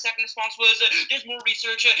the app. The second response was there's more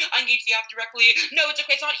research. I engage the app directly. No, it's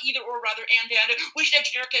okay. It's not either or, rather and. We should have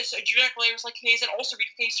generic layers like case and also read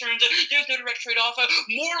case turns. There's no direct trade-off.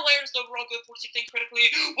 More layers is overall good for think critically,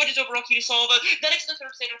 which is overall key to solve. Then it's the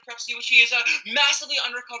third state of prep C, which he is massively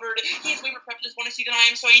unrecovered. He is way more prepped as one C than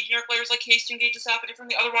I am, so I need generic layers like case to engage this app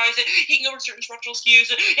differently. Otherwise, he can go over certain structural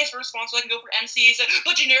skews. His first response, I can go for NCs,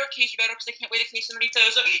 but generic case you better because they can't weigh the case underneath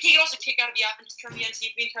those. He can also kick out of the app and just turn the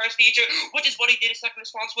NC for the entire speech, which is what he did. His second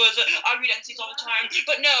response was, I read NCs all the time,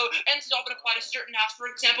 but no, NCs often apply to certain apps.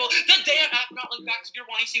 For example, the damn app not linked back to your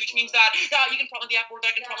 1EC, which means that you can probably the app or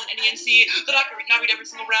that I can probably any NC that I can not read every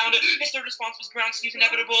single round. His third response was ground skew is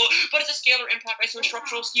inevitable, but it's a scalar impact by so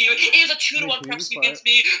structural skew. It is a 2-to-1 prep skew against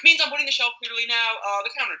me, means I'm winning the shell clearly now.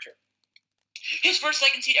 The counter turn. His first,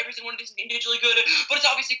 second seed, everything one of these is individually good, but it's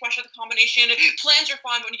obviously a question of the combination. Plans are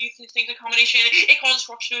fine, but when you do things in combination, it causes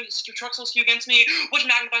structural skew against me, which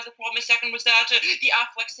magnifies the problem. His second was that the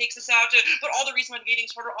afflex takes us out, but all the reason why negating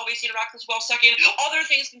is harder obviously interact as well. Second, other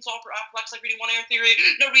things can solve for afflex, like reading one-air theory.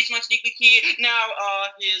 No reason why it's uniquely key. Now,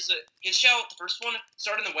 his shell, the first one,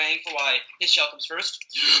 started in the weighing for why his shell comes first.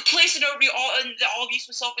 Place an overview, all beast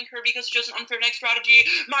was self-incurred because it's just an unfair next strategy.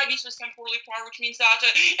 My beast was temporally prior, which means that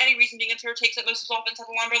any reason being unfair takes up most of his offense at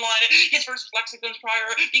the line by line. His first flex goes prior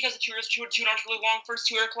because the two hours really long. First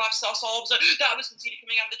 2 air collapse solves. That was conceded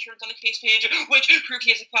coming out of the turns on the case page, which proved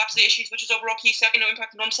he has a collapse of the issues, which is overall key. Second, no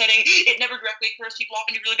impact on norm setting. It never directly occurs. People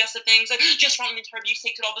often do really best at things. Just from the entire beast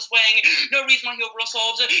takes it all this weighing. No reason why he overall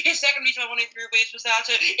solves. His second reason why 183 ways was that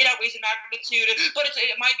it outweighs the magnitude, but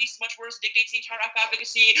it might be so much worse. It dictates the entire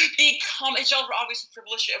advocacy. The shells were obviously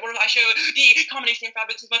privileged. What I show, the combination of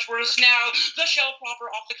advocacy is much worse. Now, the shell proper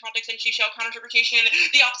off the context and shell counter-interpretation,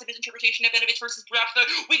 the opposite is interpretation of benefits versus breadth.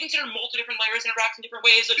 We consider multiple different layers interact in different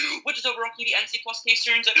ways, which is overall key to NC plus case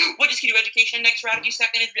turns, which is key to education. Next strategy,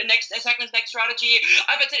 second is next strategy.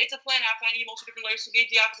 I bet it's a plan after I need multiple different layers to gauge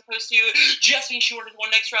the app as opposed to just being short of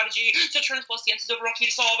one next strategy. So turns plus the NC is overall key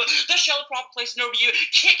to solve. The shell proper place an overview,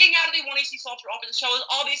 kicking out of the 1AC solve for opposite shell is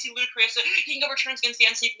obviously ludicrous. He can go returns against the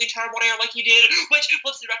NC for the entire one air like he did, which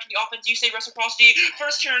flips the direction of the offense. You say reciprocity.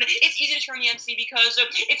 First turn, it's easy to turn the NC because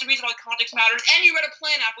it's a reason why context matters. And you read a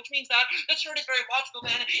plan app, which means that the turn is very logical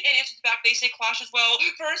then, and answers back, they say clash as well.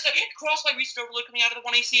 First, cross-by reset overload coming out of the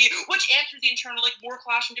 1AC, which answers the internal, like, more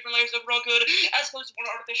clash in different layers overall good, as opposed to one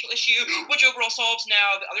artificial issue, which overall solves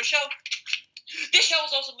now the other shell. This shell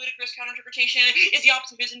is also ludicrous. Counter-interpretation is the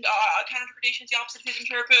opposite of his counter-interpretation is the opposite of his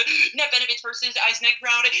interpret. Net benefits versus as net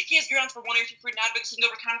ground. He has grounds for 1 or 2 for advocacy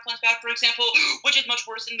over counterplans bad, for example, which is much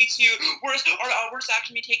worse and leads to worse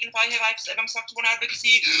action be taken if I'm stuck to one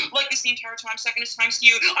advocacy like this the entire time. Second is time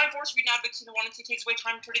skew. I'm forced to read an advocacy the 1 and 2 takes away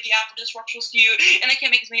time to the after the structural skew, and I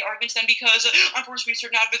can't make as many arguments then because I'm forced to read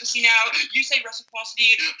certain advocacy now. You say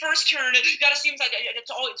reciprocity. First turn, that assumes that it's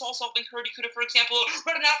all self-incurred. You could have, for example,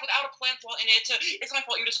 read an app without a plan flaw in it. It's my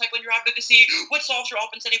fault you just type in your advocacy, which solves your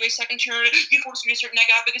offense anyway. Second turn, you force me to certain neg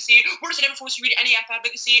advocacy. Where does it ever force you to read any F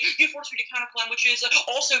advocacy? You force me to counterplan, which is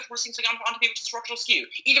also forcing something onto me, which is structural skew.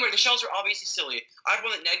 Either way, the shells are obviously silly. I've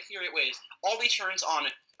won that neg theory it weighs. All the turns on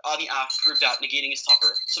the app proved out negating is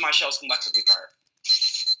tougher, so my shells can lexically prior.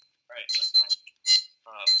 Alright, that's fine.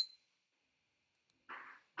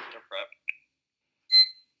 Prep.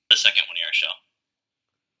 The second one, your shell.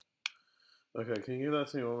 Okay, can you give that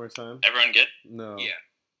to me one more time? Everyone good? No. Yeah.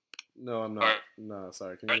 No, I'm not. Alright. No,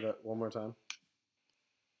 sorry. Can you do that one more time?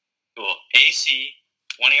 Cool. AC,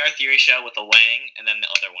 1ER theory shell with a weighing, and then the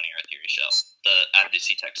other 1ER theory shell. The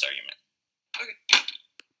advocacy text argument.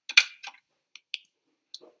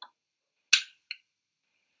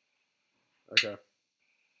 Okay.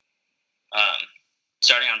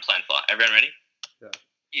 Starting on plan flaw. Everyone ready?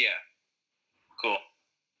 Yeah. Cool.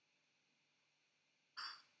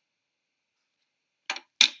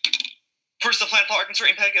 First, the plan flaw arguments are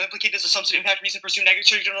implicated as a subset impact reason pursue negative,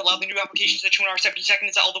 so you don't allow the new applications at 2 hours 70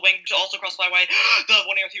 seconds. All the weighing also cross flyway. The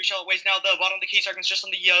 1 theory shell weighs now. The bottom of the case arguments just on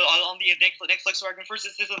the Netflix argument. First,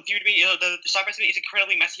 this is the theory debate. The side by side is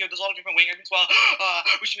incredibly messy here. There's a lot of different weighing arguments. Well,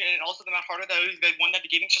 which means and also the math harder. The one that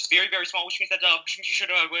negating is just very small, which means that which means you should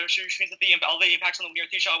all the impacts on the 1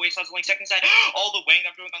 theory shell weighs length second side. All the weighing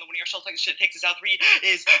I'm doing on the 1 shell takes us out 3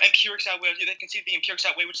 is empiric side way. They can see the empiric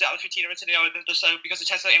side way, which is out of 15 because the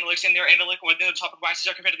test analytics in there or the top of waxes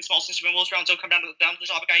are compared to the small system in most rounds. Don't come down to the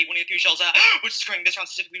topic, i.e. 1 theory shells, which is occurring this round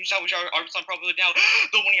specifically, which are arguments on probability now.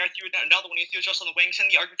 The 1 theory now the 1 theory shells on the weighing, send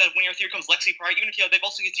the argument that 1 theory comes lexically prior. Even if they've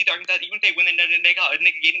also conceded the argument that even if they win the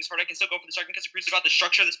negating is hard, I can still go for this argument because it proves about the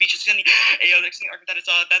structure of the speech. It's the argument that it's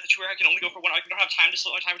that the true I can only go for one argument. I don't have time to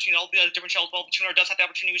slow time between all the different shells. Well, the tuner does have the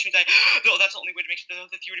opportunity, which means that that's the only way to make sure that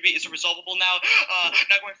the theory debate is resolvable now.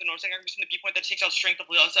 Now going for the north setting arguments from the B point that takes out strength like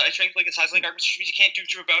and size like arguments, which means you can't do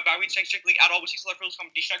evaluate strength like at all, which takes a lot of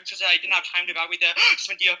competition arguments because I didn't have time to evaluate the just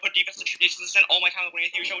when put defense and traditions and spend all my time on the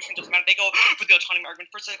 1 theory show, which means it doesn't matter. They go for the autonomy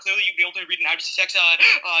argument. First, clearly you'd be able to read an advocacy text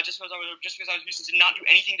just because I was using to not do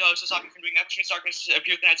anything to stop you from doing that, which means arguments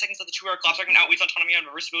appear within seconds that the 2 collapse argument outweighs autonomy and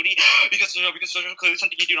reversibility because there's clearly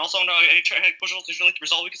something you do, and also any push-ups is really to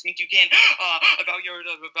resolve because it means you can evaluate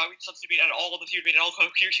substance debate and all of the theory debate and all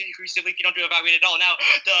cohesively if you don't do evaluate at all. Now,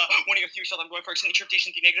 the 1 theory shell I'm going for is an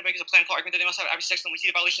interpretation of the negative because a plan flaw argument that they must have advocacy text and we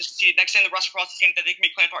see the violation is conceded next. understand the reciprocity standard that they can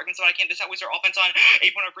make plan for arguments, but I can't decide with their offense on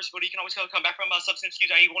 8-point reversibility. You can always come back from substance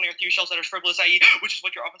use, i.e. one of your theory shells that are frivolous, i.e. which is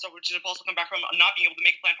what your offense are, which is also come back from not being able to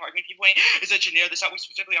make a plan for argument viewpoint is a generic. This outweighs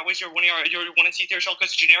specifically outweighs your 1 and C theory shell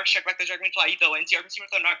because generic check back those arguments, i.e. though NC arguments, even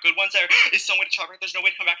if they're not good ones, there is some way to chop back. There's no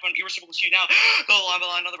way to come back from an irreciprocal dispute. Now, the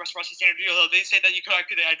line on the reciprocity standard, they say that you could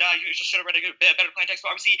you just should have read a better plan text,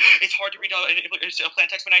 but obviously it's hard to read a plan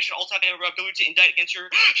text, but I should also have the ability to indict against your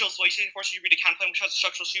shell's voice. Forces you to read a counterplan which has a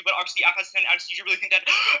structural issue, but obviously the app has 10 out of C. You really think that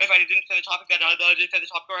if I didn't defend the topic, that I didn't defend the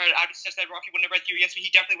topic, or I had test that Rafi wouldn't have read theory against me, he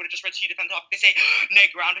definitely would have just read C defend the topic. They say neg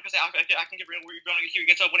ground because I can get rid of where you're going to get theory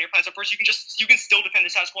against one of your plans. So first, you can still defend the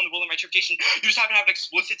status quo and the will and right interpretation. You just have to have an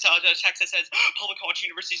explicit text that says public college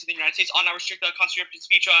universities in the United States are not restrict the constitutional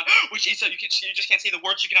speech, which is you just can't say the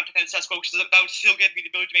words. You can have to defend the status quo, which is that would still give me the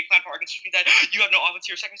ability to make plan for arguments, which means that you have no offense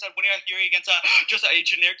here. Second side, when you have theory against just a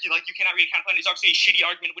generic, like you cannot read a counterplan, is obviously a shitty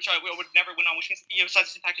argument, which I would never win on, which means the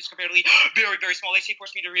size impact is comparatively very, very small. They say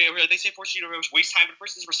force you to waste time, but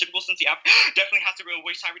first is reciprocal since the app definitely has to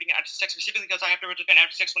waste time reading an abstract text, specifically because I have to defend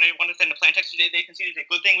abstract text when I want to defend the plan text. They consider it a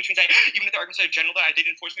good thing, which means that even if the arguments are general that they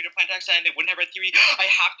didn't force me to plan text and they wouldn't have read theory, I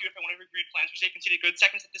have to if I want to read plans, which they consider good.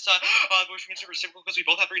 Second, that this which means reciprocal because we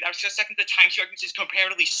both have to read abstract. Second, the time to arguments is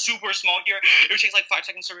comparatively super small here. It would take like 5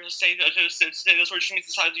 seconds to say this, which means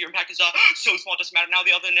the size of your impact is so small, it doesn't matter. Now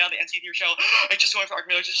the NC theory shell, just going for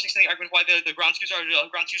argument, just extending the argument why the ground screws are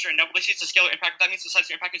inevitable. They say it's a scalar impact, but that means the size of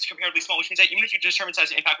the impact is comparatively small, which means that even if you determine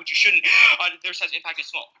size of impact, which you shouldn't, their size of impact is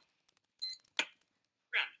small.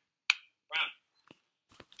 Round.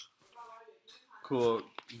 Cool.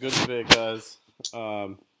 Good debate, guys.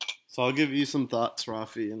 So I'll give you some thoughts,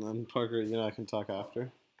 Rafi, and then Parker, you and I can talk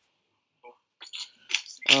after.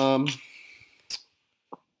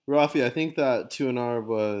 Rafi, I think that 2NR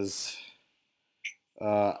was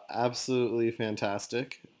absolutely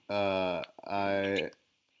fantastic. I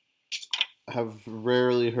have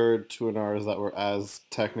rarely heard 2NRs that were as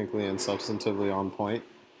technically and substantively on point.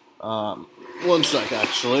 One sec,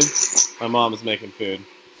 actually. My mom is making food.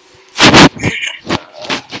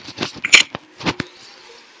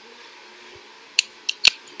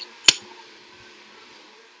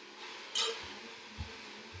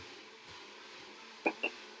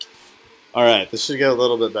 Alright, this should get a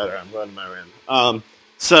little bit better. I'm going to my room.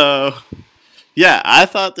 So, yeah, I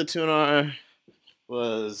thought the 2NR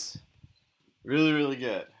was really, really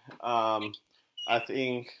good. I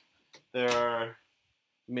think there are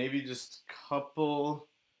maybe just a couple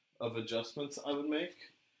of adjustments I would make.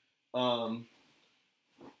 One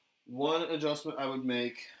adjustment I would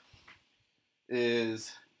make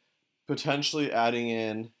is potentially adding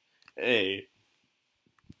in a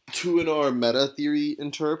 2NR meta theory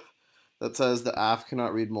interp that says the AF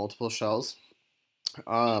cannot read multiple shells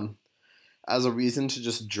as a reason to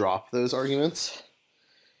just drop those arguments.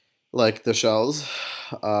 Like the shells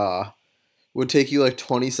would take you like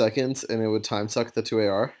 20 seconds and it would time suck the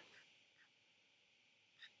 2AR.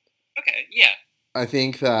 Okay, yeah. I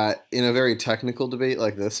think that in a very technical debate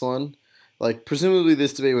like this one, like presumably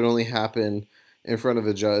this debate would only happen in front of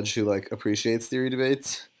a judge who like appreciates theory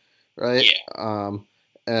debates, right? Yeah.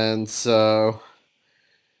 And so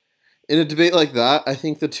in a debate like that, I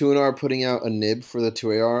think the 2NR putting out a nib for the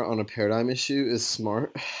 2AR on a paradigm issue is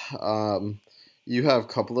smart. You have a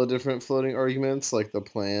couple of different floating arguments, like the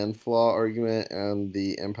plan flaw argument and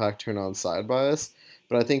the impact turn on side bias,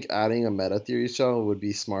 but I think adding a meta theory shell would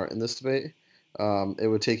be smart in this debate. It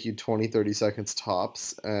would take you 20-30 seconds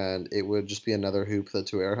tops, and it would just be another hoop that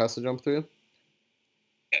 2AR has to jump through.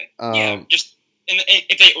 Okay. Yeah, just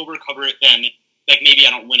if they overcover it, then like maybe I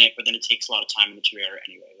don't win it, but then it takes a lot of time in the 2AR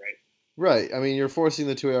anyway, right? Right. I mean, you're forcing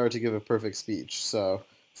the 2AR to give a perfect speech, so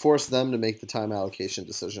force them to make the time allocation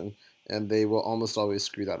decision, and they will almost always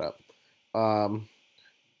screw that up.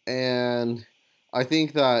 And I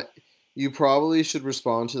think that you probably should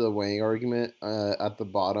respond to the weighing argument at the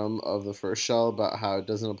bottom of the first shell about how it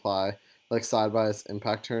doesn't apply, like side bias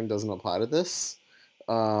impact turn doesn't apply to this.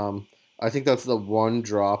 I think that's the one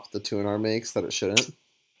drop the 2NR makes that it shouldn't.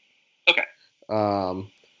 Okay.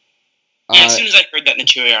 Yeah, as soon as I heard that in the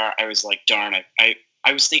 2AR, I was like, darn, I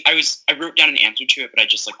wrote down an answer to it, but I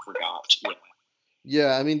just like forgot. Yeah.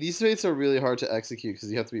 Yeah, I mean, these debates are really hard to execute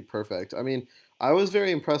because you have to be perfect. I mean, I was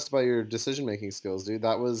very impressed by your decision-making skills, dude.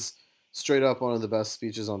 That was straight up one of the best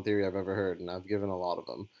speeches on theory I've ever heard, and I've given a lot of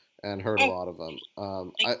them and heard a lot of them.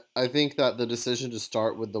 I think that the decision to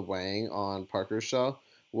start with the weighing on Parker's show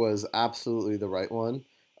was absolutely the right one.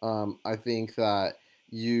 I think that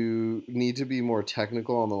you need to be more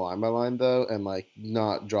technical on the line by line, though, and like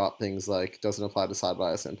not drop things like doesn't apply to side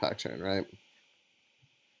bias impact turn, right?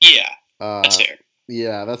 Yeah, that's fair.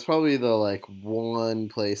 Yeah, that's probably the like one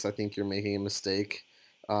place I think you're making a mistake.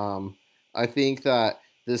 Um, I think that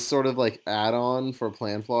this sort of like add-on for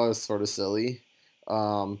plan flaw is sort of silly.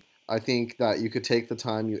 Um, I think that you could take the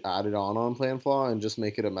time you added on plan flaw and just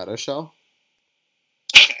make it a meta shell.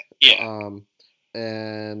 Okay. Yeah. Um,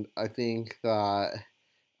 and I think that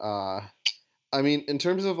uh, I mean in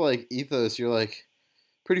terms of like ethos, you're like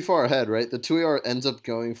pretty far ahead, right? The 2AR ends up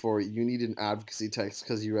going for you need an advocacy text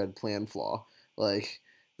because you read plan flaw. Like,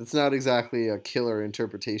 that's not exactly a killer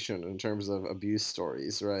interpretation in terms of abuse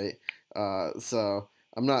stories, right? So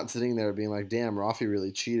I'm not sitting there being like, damn, Rafi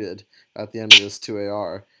really cheated at the end of this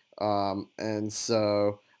 2AR. And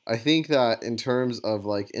so I think that in terms of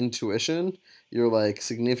like intuition, you're like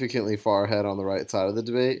significantly far ahead on the right side of the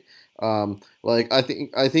debate. Like I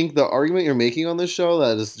think the argument you're making on this show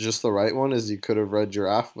that is just the right one is you could have read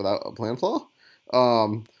Giraffe without a plan flaw,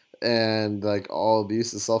 um, and like all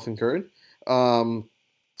abuse is self incurred, um,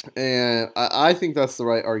 and I think that's the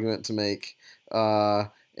right argument to make.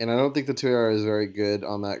 And I don't think the 2AR is very good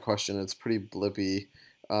on that question. It's pretty blippy,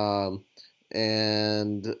 um,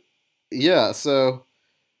 and yeah, so.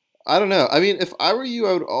 I don't know. I mean, if I were you,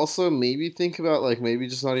 I would also maybe think about like maybe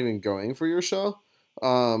just not even going for your shell.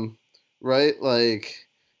 Um, right? Like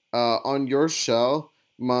on your shell,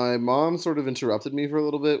 my mom sort of interrupted me for a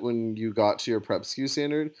little bit when you got to your prep skew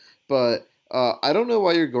standard, but I don't know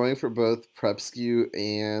why you're going for both prep skew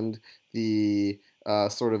and the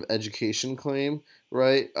sort of education claim,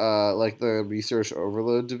 right? Like the research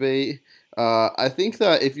overload debate. I think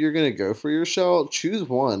that if you're gonna go for your shell, choose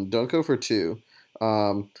one. Don't go for two.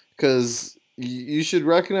 Because you should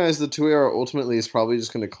recognize the 2AR ultimately is probably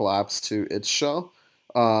just going to collapse to its shell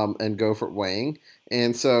and go for weighing.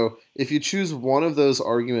 And so if you choose one of those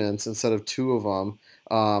arguments instead of two of them,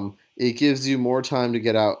 it gives you more time to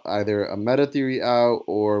get out either a meta theory out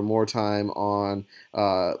or more time on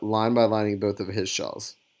line by lining both of his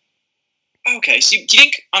shells. Okay. So do you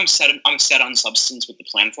think I'm set on substance with the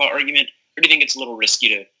plan flaw argument, or do you think it's a little risky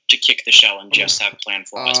to kick the shell and just have plan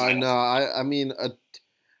flaw as my No, I mean,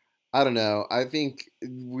 I don't know. I think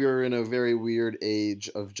we're in a very weird age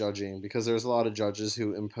of judging because there's a lot of judges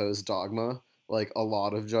who impose dogma, like a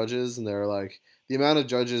lot of judges, and they're like the amount of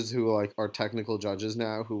judges who like are technical judges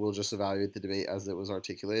now who will just evaluate the debate as it was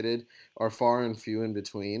articulated are far and few in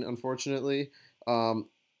between, unfortunately. Um,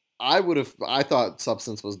 I thought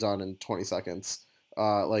substance was done in 20 seconds.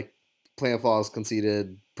 Like plan flaws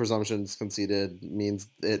conceded, presumptions conceded means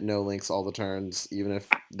it no links all the turns, even if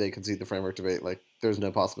they concede the framework debate. Like there's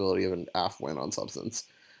no possibility of an AF win on substance.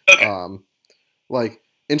 Okay. Like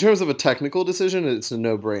in terms of a technical decision, it's a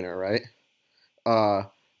no brainer, right? Uh,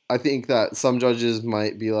 I think that some judges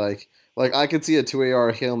might be like I could see a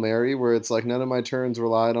 2AR Hail Mary where it's like none of my turns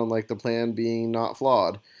relied on like the plan being not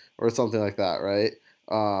flawed or something like that, right?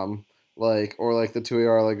 Um, like or like the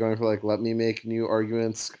 2AR like going for like let me make new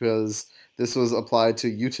arguments because this was applied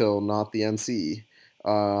to util, not the NC.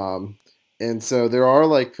 Um, and so there are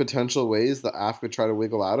like potential ways the AF could try to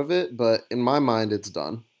wiggle out of it, but in my mind, it's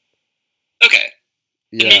done. Okay.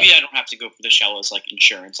 Yeah. And maybe I don't have to go for the shell as like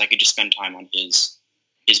insurance. I could just spend time on his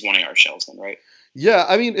 1AR shells then, right? Yeah,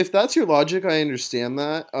 I mean, if that's your logic, I understand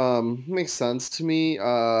that. Makes sense to me.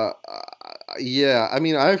 Yeah, I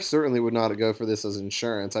mean, I certainly would not go for this as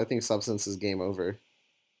insurance. I think substance is game over.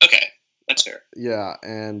 Okay, that's fair. Yeah,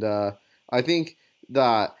 and I think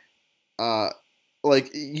that uh, like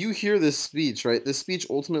you hear this speech, right? This speech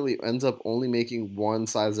ultimately ends up only making one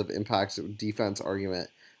size of impact defense argument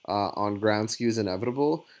on ground skews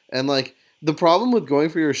inevitable, and like the problem with going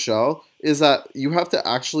for your shell is that you have to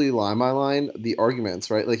actually line by line the arguments,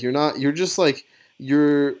 right? Like you're just like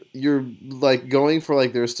you're like going for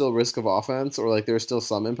like there's still risk of offense or like there's still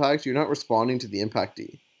some impact. You're not responding to the impact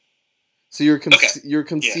D. So you're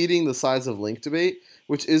conceding the size of link debate,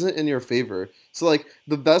 which isn't in your favor. So like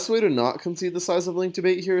the best way to not concede the size of link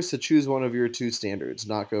debate here is to choose one of your two standards,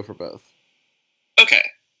 not go for both. Okay,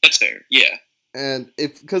 that's fair. Yeah. And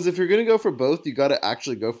if you're gonna go for both, you got to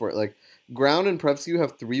actually go for it. Like ground and prep skew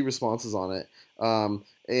have three responses on it,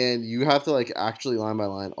 and you have to like actually line by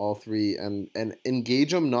line all three and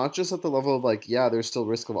engage them not just at the level of like yeah, there's still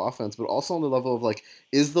risk of offense, but also on the level of like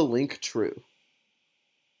is the link true?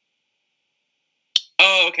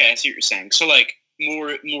 Oh, okay. I see what you're saying. So like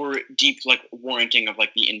more deep like warranting of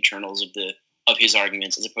like the internals of his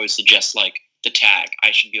arguments as opposed to just like the tag.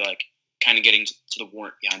 I should be like kind of getting to the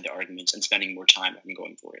warrant behind the arguments and spending more time on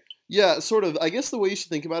going for it. Yeah, sort of. I guess the way you should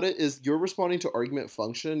think about it is you're responding to argument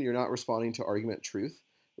function. You're not responding to argument truth,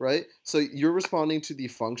 right? So you're responding to the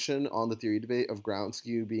function on the theory debate of ground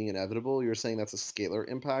skew being inevitable. You're saying that's a scalar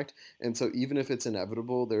impact. And so even if it's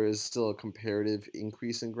inevitable, there is still a comparative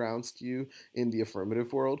increase in ground skew in the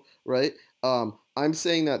affirmative world, right? I'm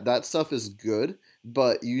saying that that stuff is good,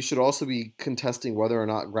 but you should also be contesting whether or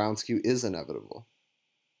not ground skew is inevitable.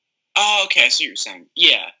 Oh, okay, I see what you're saying.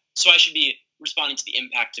 Yeah, so I should be responding to the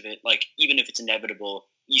impact of it, like, even if it's inevitable,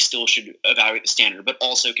 you still should evaluate the standard, but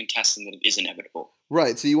also contesting that it is inevitable.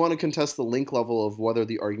 Right, so you want to contest the link level of whether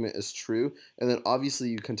the argument is true, and then obviously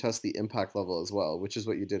you contest the impact level as well, which is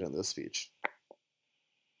what you did in this speech.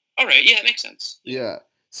 All right, yeah, that makes sense. Yeah,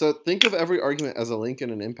 so think of every argument as a link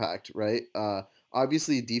and an impact, right?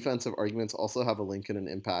 Obviously, defensive arguments also have a link and an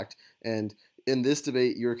impact, and in this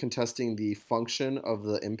debate, you're contesting the function of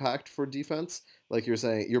the impact for defense. Like you're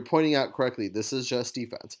saying, you're pointing out correctly, this is just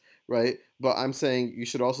defense, right? But I'm saying you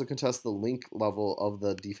should also contest the link level of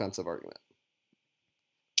the defensive argument.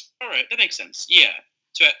 All right, that makes sense. Yeah,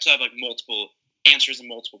 to have like multiple answers and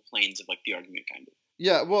multiple planes of like the argument, kind of.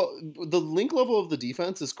 Yeah, well, the link level of the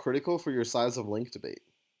defense is critical for your size of link debate,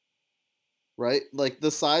 right? Like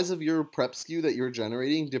the size of your prep skew that you're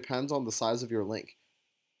generating depends on the size of your link.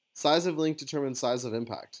 Size of link determines size of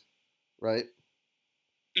impact, right?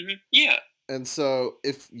 Yeah. And so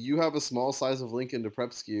if you have a small size of link into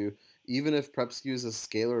prep skew, even if prep skew is a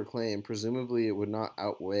scalar claim, presumably it would not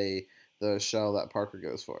outweigh the shell that Parker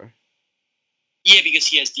goes for. Yeah, because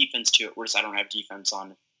he has defense to it, whereas I don't have defense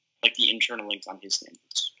on like the internal links on his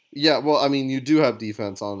standards. Yeah, well, I mean, you do have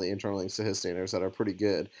defense on the internal links to his standards that are pretty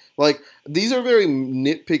good. Like, these are very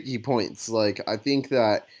nitpicky points. Like, I think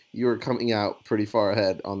that you're coming out pretty far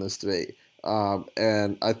ahead on this debate.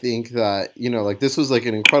 And I think that, you know, like, this was like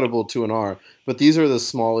an incredible 2 and R, but these are the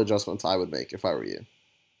small adjustments I would make if I were you.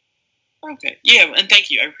 Okay. Yeah, and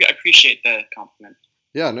thank you. I appreciate the compliment.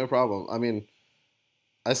 Yeah, no problem. I mean,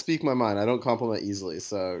 I speak my mind. I don't compliment easily.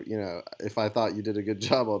 So, you know, if I thought you did a good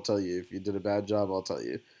job, I'll tell you. If you did a bad job, I'll tell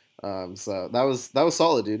you. So that was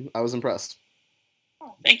solid, dude. I was impressed.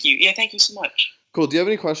 Oh, thank you. Yeah, thank you so much. Cool. Do you have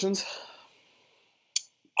any questions?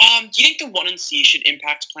 Do you think the 1 and C should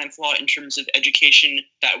impact plan flaw in terms of education?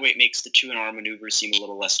 That way it makes the 2 and R maneuver seem a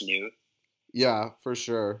little less new. Yeah, for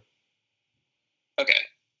sure. Okay.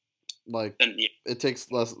 Like, then, yeah. It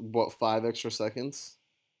takes less, what, 5 extra seconds?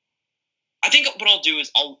 I think what I'll do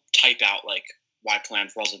is I'll type out, like, why plan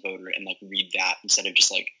flaw is a voter and, like, read that instead of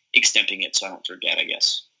just, like, extemping it so I don't forget, I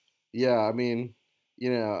guess. Yeah, I mean,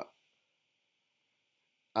 you know,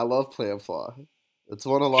 I love plan flaw. It's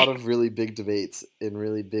won a lot of really big debates in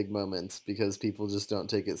really big moments because people just don't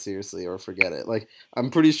take it seriously or forget it. Like, I'm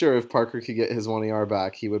pretty sure if Parker could get his 1AR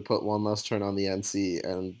back, he would put one less turn on the NC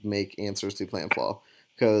and make answers to plan flaw,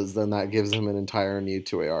 because then that gives him an entire new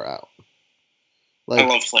 2AR out. Like, I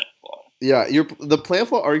love plan flaw. Yeah, the plan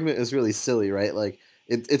flaw argument is really silly, right? Like,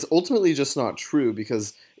 it's ultimately just not true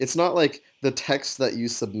because it's not like the text that you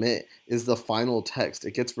submit is the final text.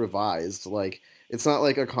 It gets revised. Like, it's not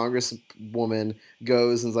like a congresswoman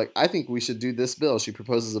goes and is like, I think we should do this bill. She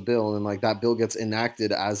proposes a bill, and then, like, that bill gets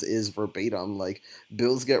enacted as is verbatim. Like,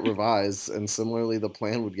 bills get revised, and similarly the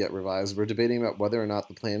plan would get revised. We're debating about whether or not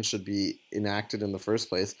the plan should be enacted in the first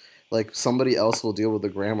place. Like, somebody else will deal with the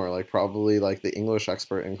grammar, like probably like the English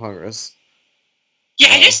expert in Congress. Yeah,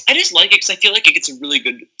 I just like it because I feel like it gets a really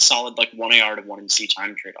good, solid, like, 1AR to 1 and C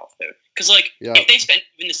time trade-off, though. Because, like, if they spend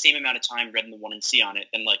even the same amount of time reading the 1 and C on it,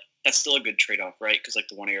 then, like, that's still a good trade-off, right? Because, like,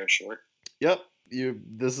 the 1AR is short. Yep.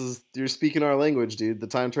 You're speaking our language, dude. The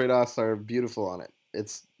time trade-offs are beautiful on it.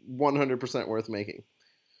 It's 100% worth making.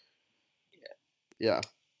 Yeah.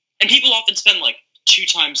 And people often spend, like, 2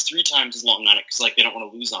 times, 3 times as long on it because, like, they don't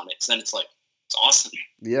want to lose on it. So then it's, like, it's awesome.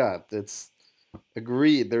 Yeah, it's...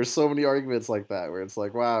 Agreed. There's so many arguments like that where it's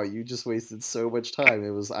like, wow, you just wasted so much time.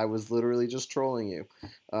 I was literally just trolling you.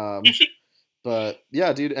 But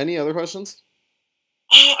yeah, dude, any other questions?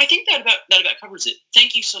 I think that about covers it.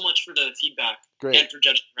 Thank you so much for the feedback. Great. And for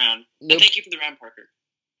judging the round. Nope. And thank you for the round, Parker.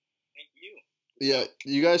 Thank you. Yeah,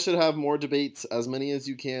 you guys should have more debates, as many as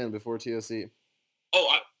you can before TOC.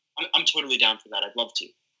 Oh, I'm totally down for that. I'd love to.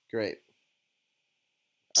 Great.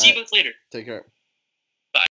 See you both later. Take care.